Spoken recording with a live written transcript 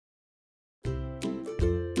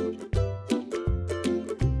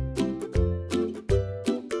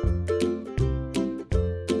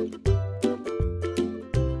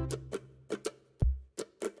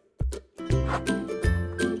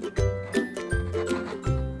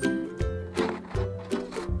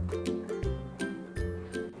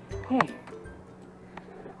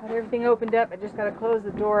everything opened up. I just got to close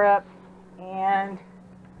the door up and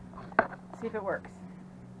see if it works.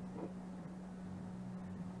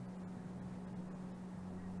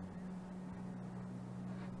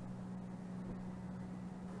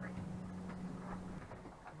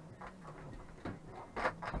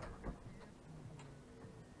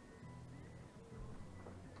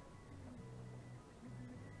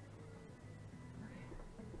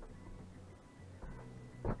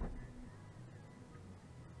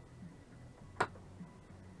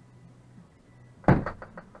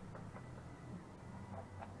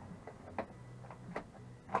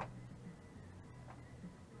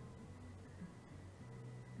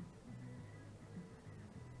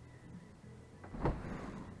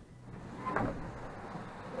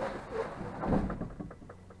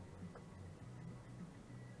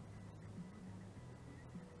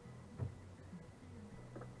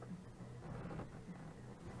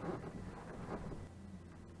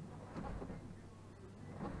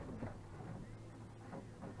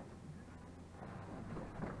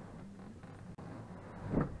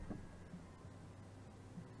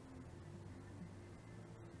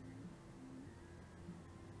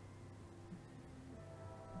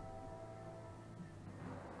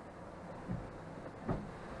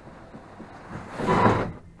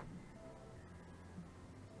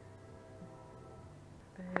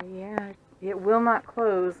 Yeah, it will not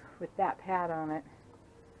close with that pad on it.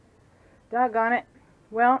 Doggone it.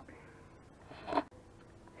 Well,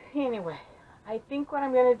 anyway, I think what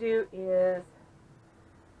I'm going to do is,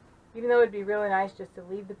 even though it would be really nice just to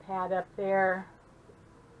leave the pad up there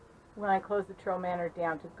when I close the TrailManor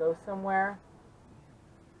down to go somewhere,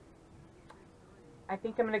 I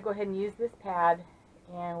think I'm going to go ahead and use this pad,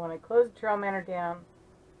 and when I close the TrailManor down,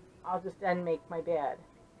 I'll just unmake my bed.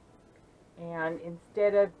 And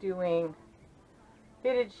instead of doing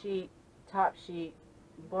fitted sheet, top sheet,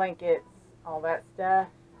 blankets, all that stuff,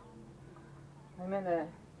 I'm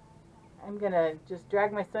gonna just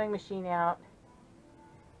drag my sewing machine out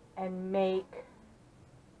and make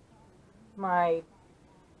my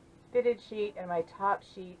fitted sheet and my top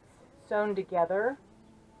sheets sewn together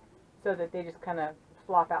so that they just kind of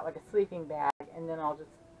flop out like a sleeping bag, and then I'll just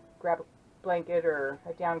grab a blanket or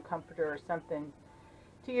a down comforter or something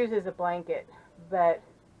to use as a blanket. But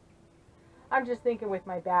I'm just thinking with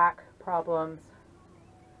my back problems,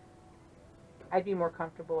 I'd be more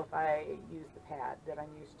comfortable if I use the pad that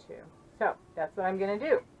I'm used to. So that's what I'm going to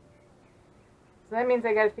do. So that means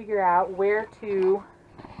I got to figure out where to,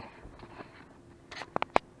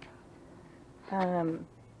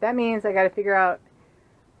 that means I got to figure out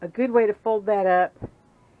a good way to fold that up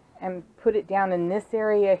and put it down in this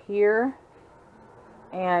area here.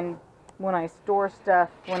 And when I store stuff,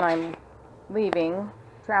 when I'm leaving,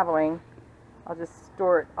 traveling, I'll just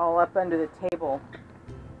store it all up under the table.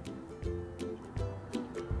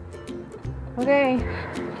 Okay,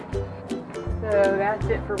 so that's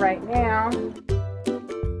it for right now.